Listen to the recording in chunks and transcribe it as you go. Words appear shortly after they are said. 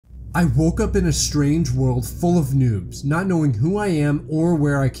I woke up in a strange world full of noobs, not knowing who I am or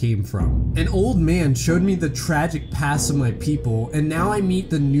where I came from. An old man showed me the tragic past of my people, and now I meet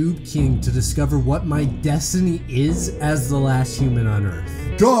the Noob King to discover what my destiny is as the last human on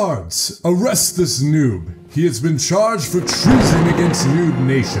Earth. Guards, arrest this noob. He has been charged for treason against Noob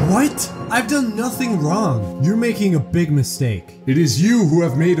Nation. What? I've done nothing wrong. You're making a big mistake. It is you who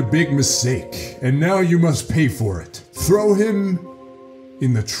have made a big mistake, and now you must pay for it. Throw him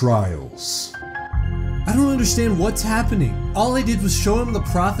in the trials. I don't understand what's happening. All I did was show him the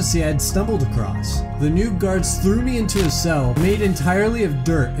prophecy I had stumbled across. The noob guards threw me into a cell made entirely of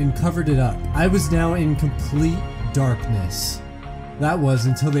dirt and covered it up. I was now in complete darkness. That was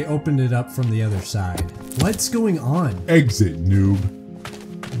until they opened it up from the other side. What's going on? Exit, noob.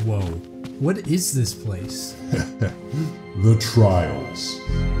 Whoa. What is this place? The trials.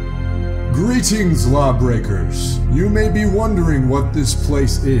 Greetings, lawbreakers. You may be wondering what this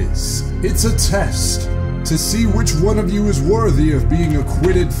place is. It's a test to see which one of you is worthy of being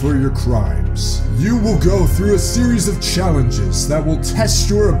acquitted for your crimes. You will go through a series of challenges that will test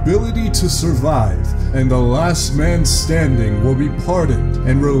your ability to survive, and the last man standing will be pardoned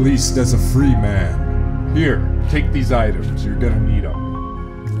and released as a free man. Here, take these items. You're gonna need them.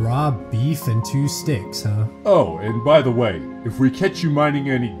 Raw beef and 2 sticks, huh? Oh, and by the way, if we catch you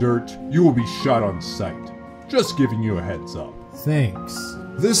mining any dirt, you will be shot on sight. Just giving you a heads up. Thanks.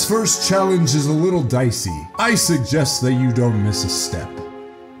 This first challenge is a little dicey. I suggest that you don't miss a step.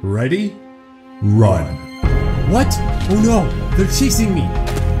 Ready? Run. What? Oh no! They're chasing me!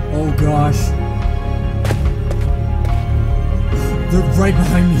 Oh gosh. They're right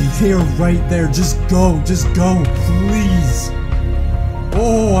behind me. They are right there. Just go. Just go. Please.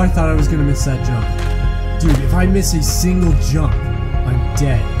 Oh, I thought I was gonna miss that jump. Dude, if I miss a single jump, I'm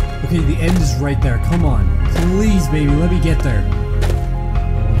dead. Okay, the end is right there. Come on. Please, baby, let me get there. Oh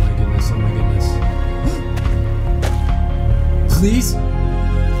my goodness, oh my goodness. Please?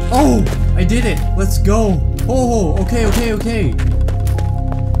 Oh, I did it. Let's go. Oh, okay.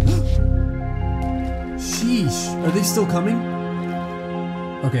 Sheesh. Are they still coming?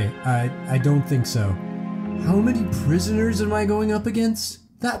 Okay, I don't think so. How many prisoners am I going up against?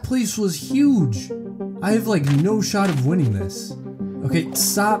 That place was huge. I have like no shot of winning this. Okay,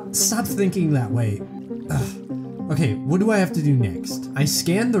 stop thinking that way. Ugh. Okay, what do I have to do next? I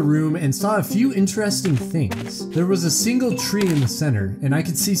scanned the room and saw a few interesting things. There was a single tree in the center, and I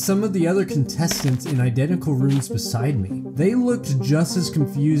could see some of the other contestants in identical rooms beside me. They looked just as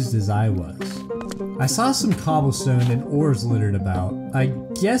confused as I was. I saw some cobblestone and ores littered about. I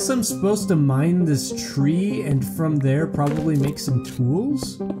guess I'm supposed to mine this tree and from there probably make some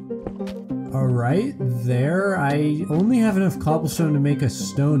tools? Alright, there. I only have enough cobblestone to make a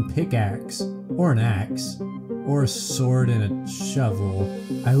stone pickaxe, or an axe, or a sword and a shovel.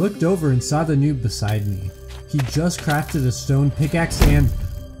 I looked over and saw the noob beside me. He just crafted a stone pickaxe and...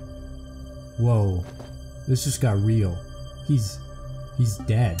 Whoa, this just got real. He's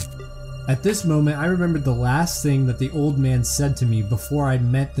dead. At this moment, I remembered the last thing that the old man said to me before I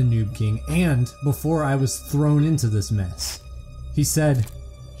met the Noob King and before I was thrown into this mess. He said,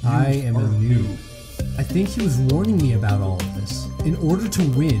 I am a noob. I think he was warning me about all of this. In order to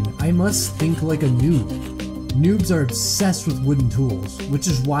win, I must think like a noob. Noobs are obsessed with wooden tools, which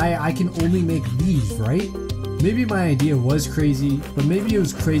is why I can only make these, right? Maybe my idea was crazy, but maybe it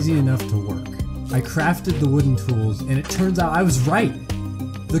was crazy enough to work. I crafted the wooden tools, and it turns out I was right.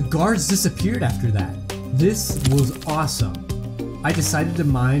 The guards disappeared after that. This was awesome. I decided to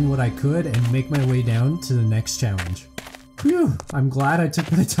mine what I could and make my way down to the next challenge. Phew, I'm glad I took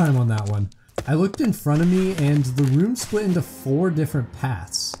my time on that one. I looked in front of me and the room split into 4 different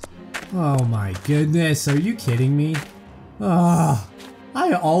paths. Oh my goodness, are you kidding me? Ah,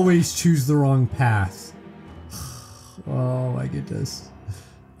 I always choose the wrong path. Oh my goodness.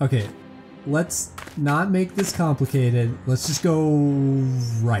 Okay, let's not make this complicated. Let's just go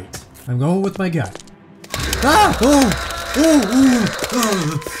right. I'm going with my gut. Ah!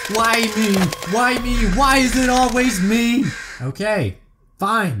 Why me? Why me? Why is it always me? Okay,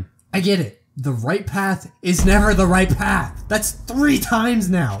 fine. I get it. The right path is never the right path. That's 3 times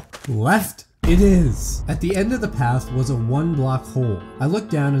now. Left it is. At the end of the path was a 1-block hole. I looked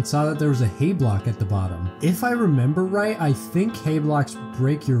down and saw that there was a hay block at the bottom. If I remember right, I think hay blocks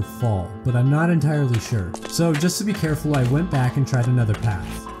break your fall, but I'm not entirely sure. So just to be careful, I went back and tried another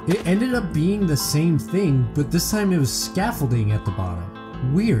path. It ended up being the same thing, but this time it was scaffolding at the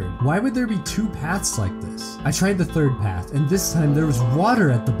bottom. Weird. Why would there be 2 paths like this? I tried the 3rd path, and this time there was water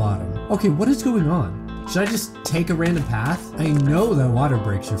at the bottom. Okay, what is going on? Should I just take a random path? I know that water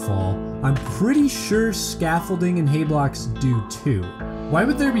breaks your fall. I'm pretty sure scaffolding and hay blocks do too. Why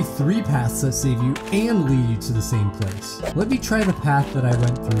would there be 3 paths that save you and lead you to the same place? Let me try the path that I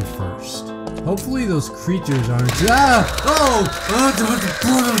went through first. Hopefully those creatures aren't— Ah! Oh!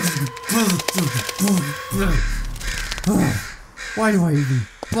 Why do I even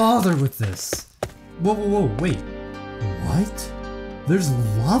bother with this? Whoa, whoa, whoa, wait. What? There's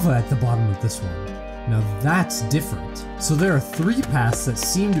lava at the bottom of this one. Now that's different. So there are 3 paths that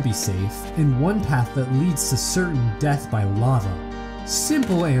seem to be safe, and 1 path that leads to certain death by lava.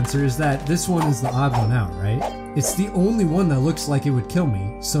 Simple answer is that this one is the odd one out, right? It's the only one that looks like it would kill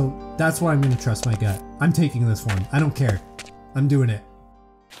me, so that's why I'm gonna trust my gut. I'm taking this one. I don't care. I'm doing it.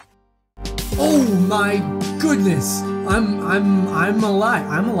 Oh my goodness! I'm alive.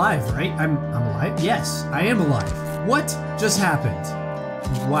 I'm alive, right? I'm alive? Yes, I am alive. What just happened?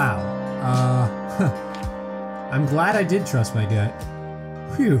 Wow. I'm glad I did trust my gut.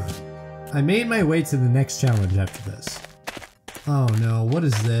 Phew. I made my way to the next challenge after this. Oh no, what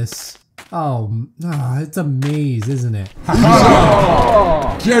is this? Oh, it's a maze, isn't it?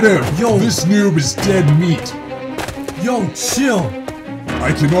 Get him! Yo. This noob is dead meat. Yo, chill!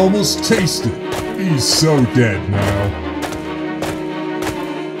 I can almost taste it. He's so dead now.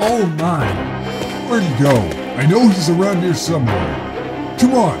 Oh my. Where'd he go? I know he's around here somewhere.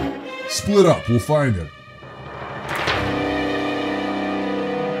 Come on, split up, we'll find him.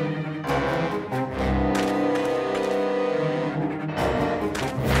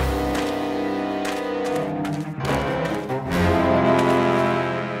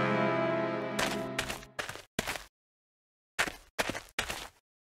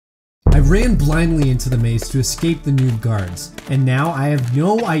 I ran blindly into the maze to escape the noob guards, and now I have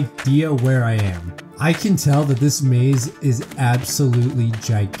no idea where I am. I can tell that this maze is absolutely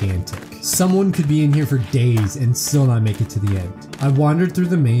gigantic. Someone could be in here for days and still not make it to the end. I wandered through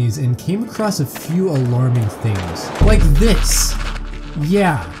the maze and came across a few alarming things. Like this!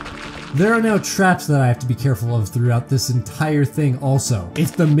 Yeah. There are now traps that I have to be careful of throughout this entire thing also,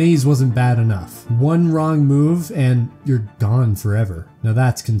 if the maze wasn't bad enough. One wrong move and you're gone forever. Now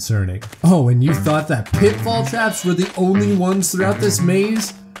that's concerning. Oh, and you thought that pitfall traps were the only ones throughout this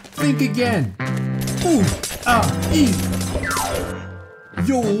maze? Think again. Ooh, ee.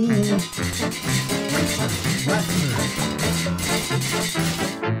 Yo.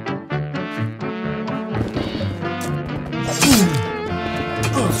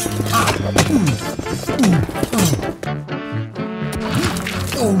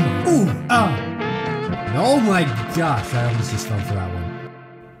 Oh my gosh, I almost just fell for that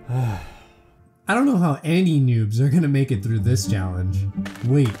one. I don't know how any noobs are gonna make it through this challenge.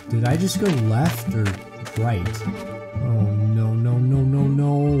 Wait, did I just go left or right? Oh no, no, no, no,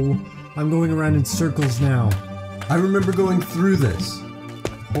 no. I'm going around in circles now. I remember going through this.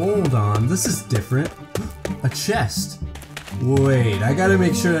 Hold on, this is different. A chest. Wait, I gotta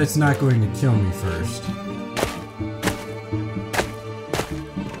make sure that's not going to kill me first.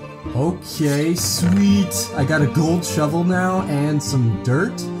 Okay, sweet. I got a gold shovel now and some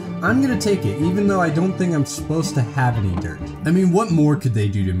dirt. I'm gonna take it, even though I don't think I'm supposed to have any dirt. I mean, what more could they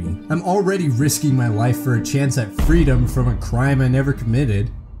do to me? I'm already risking my life for a chance at freedom from a crime I never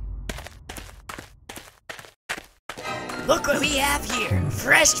committed. Look what we have here!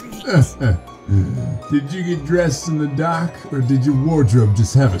 Fresh meat! Did you get dressed in the dock, or did your wardrobe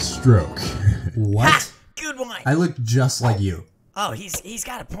just have a stroke? What? Ha! Good one! I look just like you. Oh, he's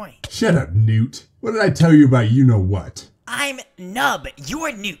got a point. Shut up, Newt. What did I tell you about you-know-what? I'm Nub,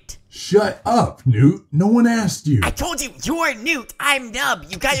 you're Newt. Shut up, Newt. No one asked you. I told you, you're Newt, I'm Nub.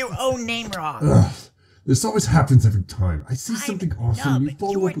 You got your own name wrong. Ugh. This always happens every time. I see I'm something awesome, Nub, you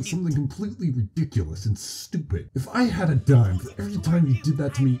follow you're up with Newt. something completely ridiculous and stupid. If I had a dime for every time you did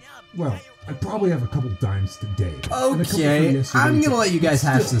that to me, well, I'd probably have a couple dimes today. And a couple from Okay, yesterday, I'm gonna but let you guys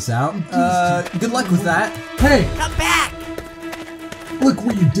hash still, this out. Good luck with that. Hey, Come back! look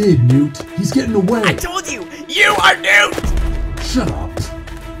what you did, Newt. He's getting away. I told you, you are Newt! Shut up.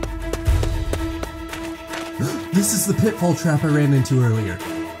 This is the pitfall trap I ran into earlier.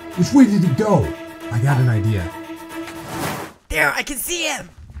 Which way did he go? I got an idea. There, I can see him!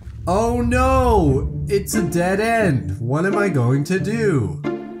 Oh no! It's a dead end. What am I going to do?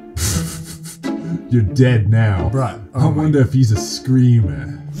 You're dead now. Bruh, I wonder if he's a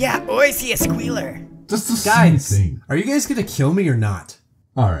screamer. Yeah, or is he a squealer? That's the same Guys, thing. are you guys gonna kill me or not?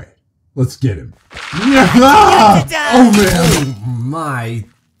 Alright, let's get him. Ta-da! Oh man! Oh my,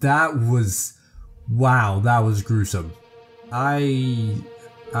 that was... Wow, that was gruesome. I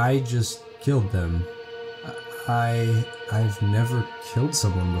just killed them. I've never killed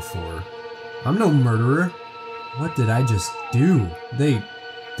someone before. I'm no murderer. What did I just do? They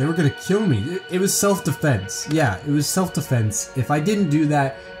They were gonna kill me. It was self-defense. Yeah, it was self-defense. If I didn't do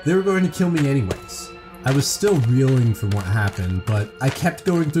that, they were going to kill me anyways. I was still reeling from what happened, but I kept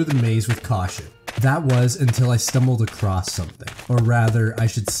going through the maze with caution. That was until I stumbled across something. Or rather, I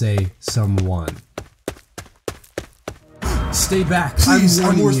should say, someone. Stay back. Please, I'm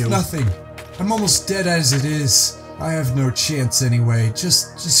warning worth you. nothing. I'm almost dead as it is. I have no chance anyway.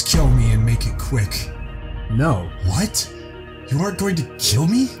 Just kill me and make it quick. No. What? You aren't going to kill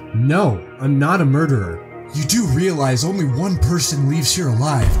me? No, I'm not a murderer. You do realize only one person leaves here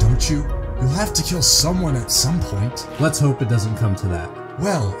alive, don't you? You'll have to kill someone at some point. Let's hope it doesn't come to that.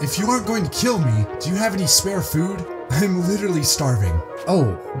 Well, if you aren't going to kill me, do you have any spare food? I'm literally starving.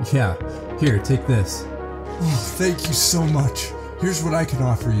 Oh, yeah. Here, take this. Oh, thank you so much. Here's what I can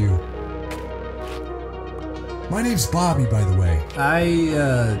offer you. My name's Bobby, by the way.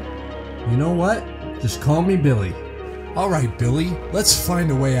 You know what? Just call me Billy. Alright, Billy. Let's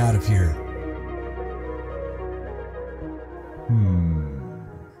find a way out of here.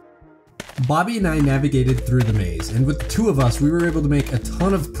 Bobby and I navigated through the maze, and with the two of us, we were able to make a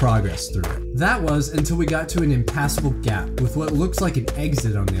ton of progress through it. That was until we got to an impassable gap with what looks like an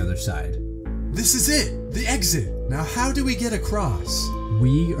exit on the other side. This is it! The exit! Now how do we get across?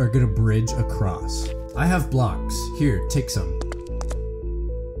 We are gonna bridge across. I have blocks. Here, take some.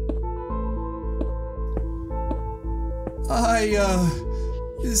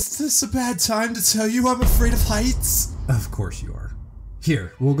 Is this a bad time to tell you I'm afraid of heights? Of course you are.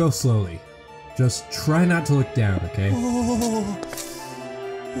 Here, we'll go slowly. Just try not to look down, okay?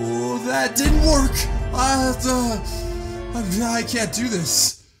 Oh, that didn't work! I can't do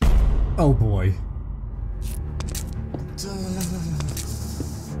this. Oh boy.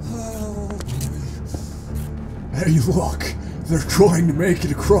 Hey, look! They're trying to make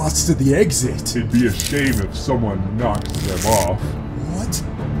it across to the exit. It'd be a shame if someone knocked them off. What?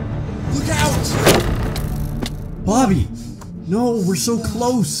 Look out! Bobby! No, we're so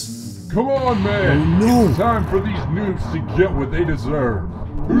close! Come on, man! Oh, no. It's time for these noobs to get what they deserve.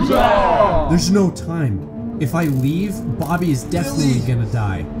 Huzzah! There's no time. If I leave, Bobby is definitely gonna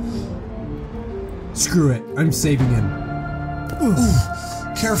die. Screw it, I'm saving him.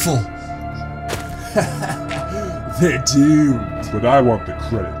 Ooh, careful. They're doomed. But I want the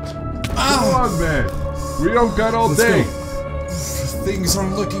credit. Come on, man! We don't got all Let's day. go. Things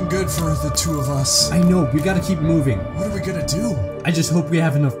aren't looking good for the two of us. I know, we gotta keep moving. What are we gonna do? I just hope we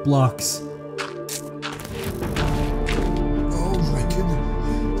have enough blocks. Oh my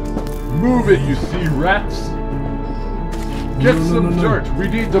goodness. Move it, you see rats! Get some dirt! We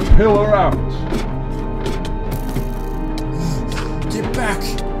need the pillar out! Get back!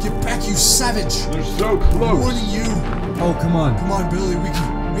 Get back, you savage! They're so I'm close! warning you! Oh, come on. Come on, Billy, we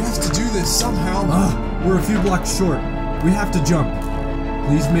have to do this somehow. We're a few blocks short. We have to jump.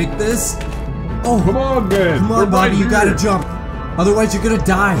 Please make this. Oh, Come on, man! come We're on, Bobby, right you gotta here. jump. Otherwise, you're gonna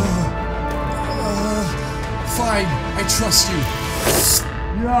die. Fine, I trust you.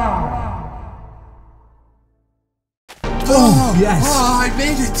 Oh, yes. I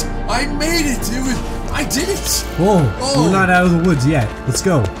made it! I made it! I did it! Whoa, Oh. we're not out of the woods yet. Let's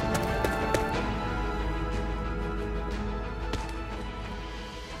go.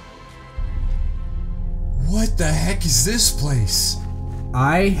 What the heck is this place?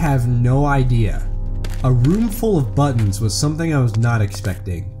 I have no idea. A room full of buttons was something I was not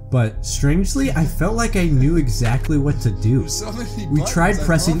expecting, but strangely, I felt like I knew exactly what to do. So many We buttons, tried I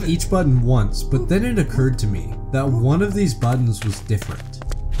pressing love it. each button once, but then it occurred to me that one of these buttons was different.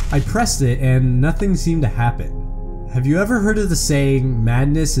 I pressed it and nothing seemed to happen. Have you ever heard of the saying,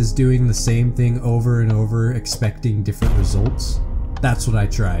 madness is doing the same thing over and over, expecting different results? That's what I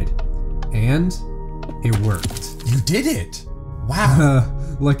tried. And it worked. You did it! Wow.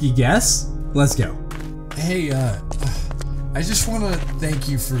 Lucky guess? Let's go. Hey, I just want to thank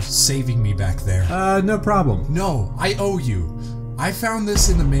you for saving me back there. No problem. No, I owe you. I found this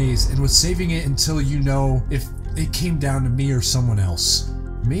in the maze and was saving it until you know if it came down to me or someone else.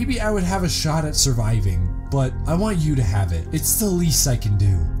 Maybe I would have a shot at surviving, but I want you to have it. It's the least I can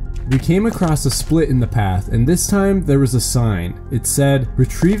do. We came across a split in the path, and this time there was a sign. It said,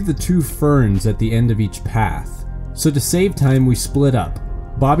 retrieve the 2 ferns at the end of each path. So to save time, we split up.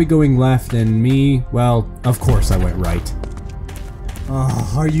 Bobby going left and me, well, of course I went right.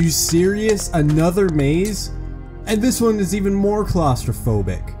 Oh, are you serious? Another maze? And this one is even more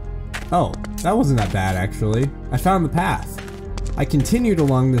claustrophobic. Oh, that wasn't that bad actually. I found the path. I continued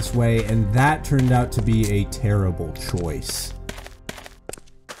along this way, and that turned out to be a terrible choice.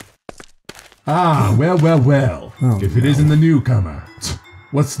 Ah, well. Oh, If it isn't the newcomer.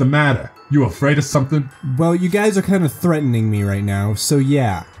 What's the matter? You afraid of something? Well, you guys are kind of threatening me right now, so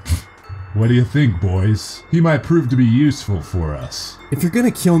yeah. What do you think, boys? He might prove to be useful for us. If you're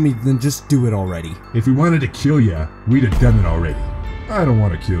gonna kill me, then just do it already. If we wanted to kill ya, we'd have done it already. I don't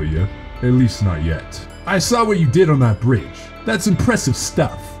want to kill you. At least not yet. I saw what you did on that bridge. That's impressive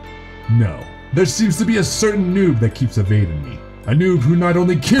stuff. No. There seems to be a certain noob that keeps evading me. A noob who not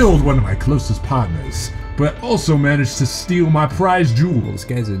only killed one of my closest partners, but also managed to steal my prized jewels. This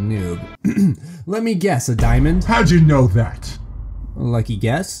guy's a noob. Let me guess, a diamond? How'd you know that? A lucky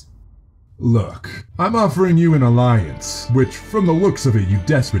guess? Look, I'm offering you an alliance, which from the looks of it you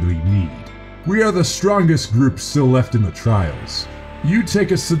desperately need. We are the strongest group still left in the trials. You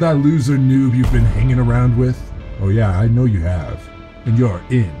take us to that loser noob you've been hanging around with? Oh yeah, I know you have. And you're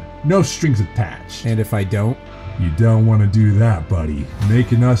in. No strings attached. And if I don't? You don't want to do that, buddy.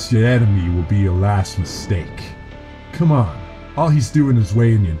 Making us your enemy will be your last mistake. Come on. All he's doing is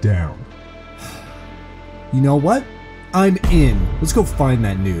weighing you down. You know what? I'm in. Let's go find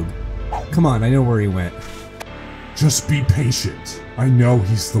that noob. Come on, I know where he went. Just be patient. I know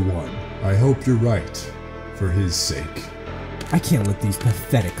he's the one. I hope you're right. For his sake. I can't let these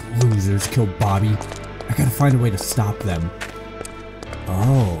pathetic losers kill Bobby. I gotta find a way to stop them.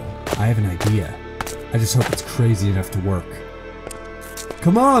 Oh, I have an idea. I just hope it's crazy enough to work.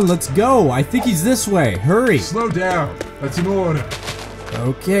 Come on, let's go! I think he's this way. Hurry! Slow down. That's an order.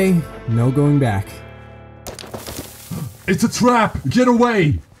 Okay, no going back. It's a trap! Get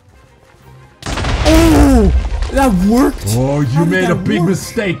away! Oh! That worked! Oh, you How did made a that big work?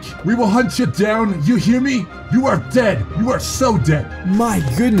 mistake. We will hunt you down. You hear me? You are dead. You are so dead. My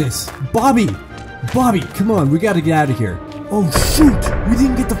goodness! Bobby! Bobby, come on, we gotta get out of here. Oh shoot! We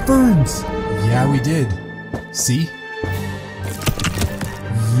didn't get the ferns! Yeah, we did. See?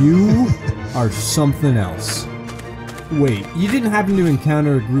 You are something else. Wait, you didn't happen to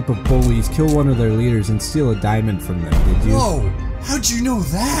encounter a group of bullies, kill one of their leaders, and steal a diamond from them, did you? Whoa! How'd you know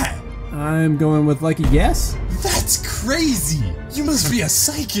that? I'm going with lucky guess. That's crazy! You must be a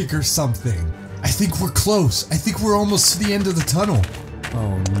psychic or something. I think we're close. I think we're almost to the end of the tunnel.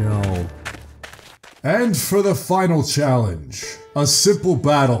 Oh no. And for the final challenge, a simple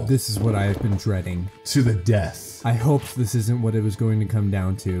battle This is what I have been dreading. to the death. I hoped this isn't what it was going to come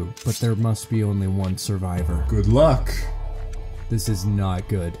down to, but there must be only one survivor. Good luck. This is not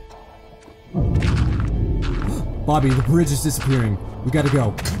good. Bobby, the bridge is disappearing. We gotta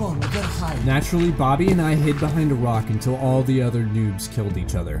go. Come on, we gotta hide. Naturally, Bobby and I hid behind a rock until all the other noobs killed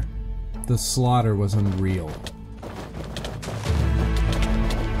each other. The slaughter was unreal.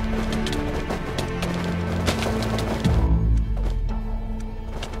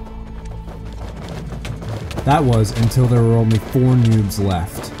 That was until there were only 4 noobs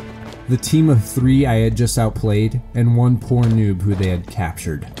left. The team of 3 I had just outplayed, and 1 poor noob who they had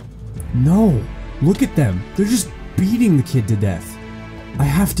captured. No! Look at them! They're just beating the kid to death. I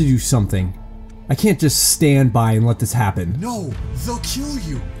have to do something. I can't just stand by and let this happen. No, they'll kill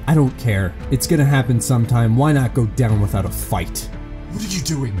you. I don't care. It's gonna happen sometime. Why not go down without a fight? What are you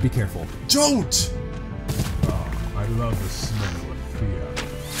doing? Be careful. Don't! I love the smell of fear.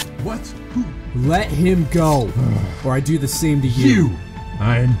 What? Who? Let him go, or I do the same to you.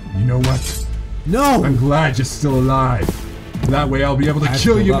 You know what? No! I'm glad you're still alive. That way I'll be able to I have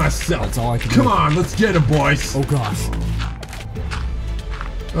kill to you build up. myself. That's all I can Come do. on, let's get him, boys. Oh gosh.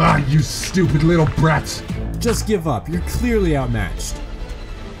 Ah, you stupid little brats. Just give up. You're clearly outmatched.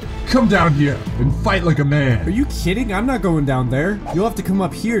 Come down here and fight like a man. Are you kidding? I'm not going down there. You'll have to come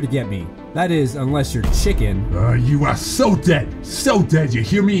up here to get me. That is, unless you're chicken. You are so dead. So dead, you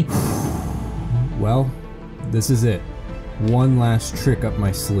hear me? Well, this is it. One last trick up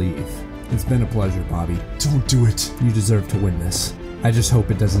my sleeve. It's been a pleasure, Bobby. Don't do it. You deserve to win this. I just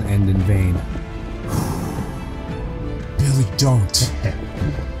hope it doesn't end in vain. Billy, don't.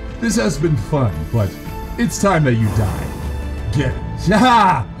 This has been fun, but it's time that you die. Get it.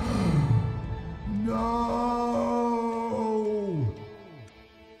 Yeah! No!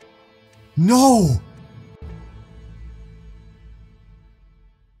 No!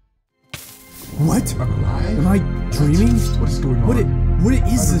 What? I'm alive? Am I dreaming? What is going on? What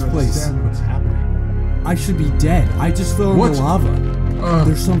is this place? What's happening? I should be dead. I just fell What? into lava.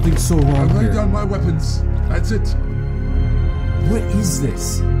 There's something so wrong I'm laying here. down my weapons. That's it. What is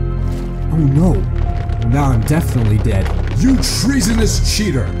this? Oh no. Now I'm definitely dead. You treasonous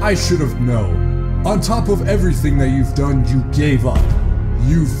cheater! I should have known. On top of everything that you've done, you gave up.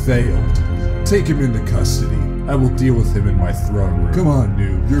 You failed. Take him into custody. I will deal with him in my throne room. Come on,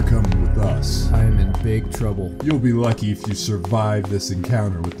 noob. You're coming with us. I am in big trouble. You'll be lucky if you survive this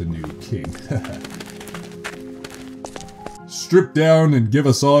encounter with the Noob King. Strip down and give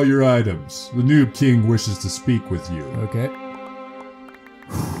us all your items. The Noob King wishes to speak with you. Okay.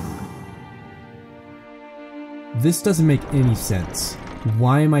 This doesn't make any sense.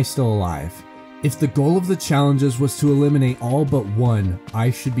 Why am I still alive? If the goal of the challenges was to eliminate all but one, I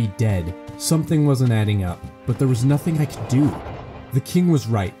should be dead. Something wasn't adding up, but there was nothing I could do. The king was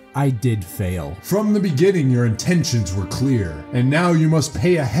right. I did fail. From the beginning, your intentions were clear, and now you must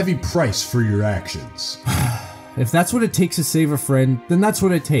pay a heavy price for your actions. If that's what it takes to save a friend, then that's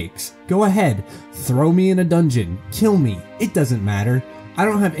what it takes. Go ahead. Throw me in a dungeon. Kill me. It doesn't matter. I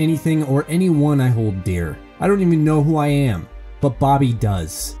don't have anything or anyone I hold dear. I don't even know who I am. But Bobby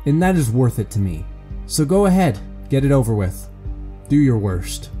does. And that is worth it to me. So go ahead. Get it over with. Do your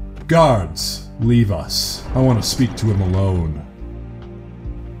worst. Guards, leave us. I want to speak to him alone.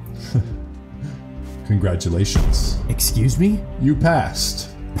 Congratulations. Excuse me? You passed.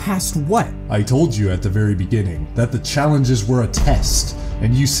 Past what? I told you at the very beginning that the challenges were a test,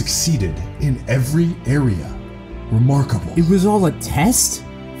 and you succeeded in every area. Remarkable. It was all a test?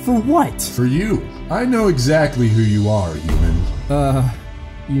 For what? For you. I know exactly who you are, human.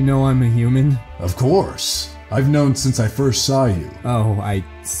 You know I'm a human? Of course. I've known since I first saw you. Oh, I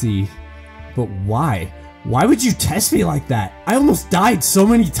see. But why? Why would you test me like that? I almost died so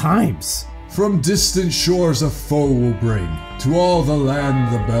many times. From distant shores a foe will bring, to all the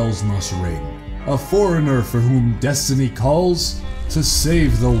land the bells must ring. A foreigner for whom destiny calls, to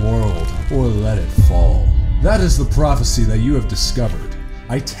save the world or let it fall. That is the prophecy that you have discovered.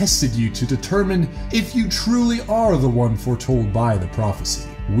 I tested you to determine if you truly are the one foretold by the prophecy.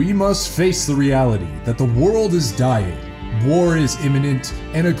 We must face the reality that the world is dying, war is imminent,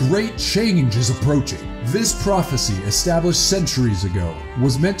 and a great change is approaching. This prophecy, established centuries ago,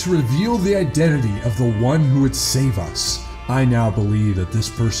 was meant to reveal the identity of the one who would save us. I now believe that this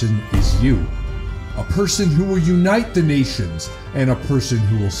person is you. A person who will unite the nations, and a person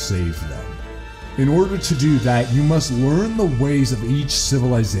who will save them. In order to do that, you must learn the ways of each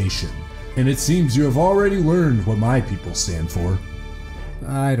civilization. And it seems you have already learned what my people stand for.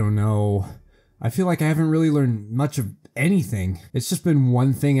 I don't know. I feel like I haven't really learned much of anything. It's just been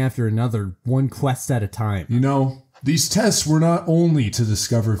one thing after another, one quest at a time. You know, these tests were not only to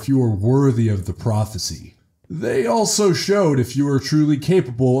discover if you were worthy of the prophecy. They also showed if you were truly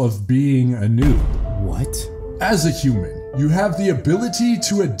capable of being a noob. What? As a human, you have the ability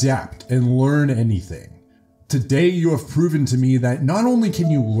to adapt and learn anything. Today you have proven to me that not only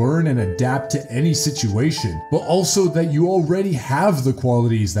can you learn and adapt to any situation, but also that you already have the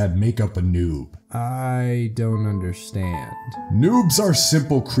qualities that make up a noob. I don't understand. Noobs are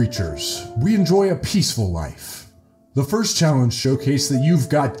simple creatures. We enjoy a peaceful life. The first challenge showcased that you've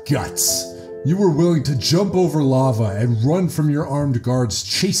got guts. You were willing to jump over lava and run from your armed guards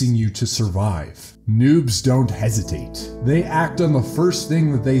chasing you to survive. Noobs don't hesitate. They act on the first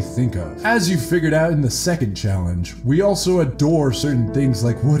thing that they think of. As you figured out in the second challenge, we also adore certain things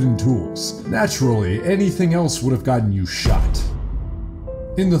like wooden tools. Naturally, anything else would have gotten you shot.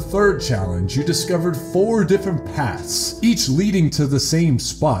 In the third challenge, you discovered 4 different paths, each leading to the same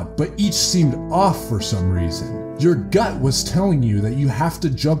spot, but each seemed off for some reason. Your gut was telling you that you have to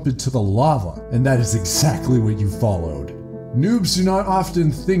jump into the lava, and that is exactly what you followed. Noobs do not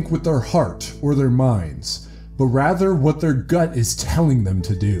often think with their heart or their minds, but rather what their gut is telling them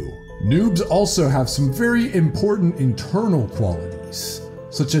to do. Noobs also have some very important internal qualities,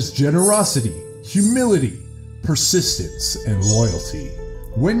 such as generosity, humility, persistence, and loyalty.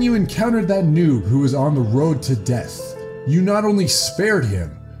 When you encountered that noob who was on the road to death, you not only spared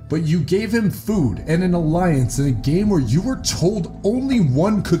him, but you gave him food and an alliance in a game where you were told only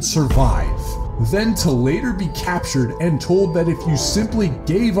one could survive. Then to later be captured and told that if you simply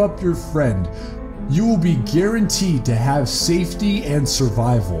gave up your friend, you will be guaranteed to have safety and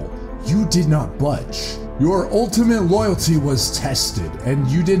survival. You did not budge. Your ultimate loyalty was tested and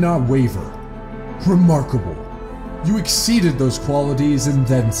you did not waver. Remarkable. You exceeded those qualities and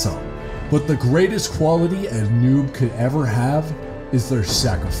then some. But the greatest quality a noob could ever have is their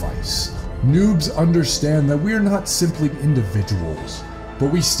sacrifice. Noobs understand that we are not simply individuals,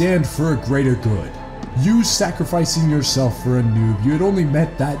 but we stand for a greater good. You sacrificing yourself for a noob you had only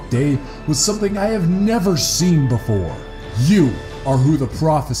met that day was something I have never seen before. You are who the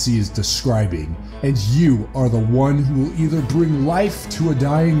prophecy is describing, and you are the one who will either bring life to a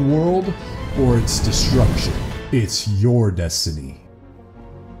dying world or its destruction. It's your destiny.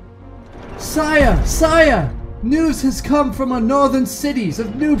 Sire! Sire! News has come from our northern cities of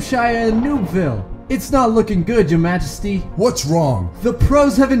Noobshire and Noobville. It's not looking good, your majesty. What's wrong? The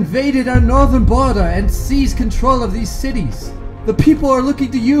pros have invaded our northern border and seized control of these cities. The people are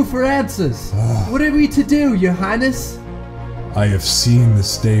looking to you for answers. What are we to do, your highness? I have seen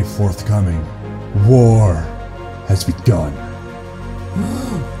this day forthcoming. War has begun.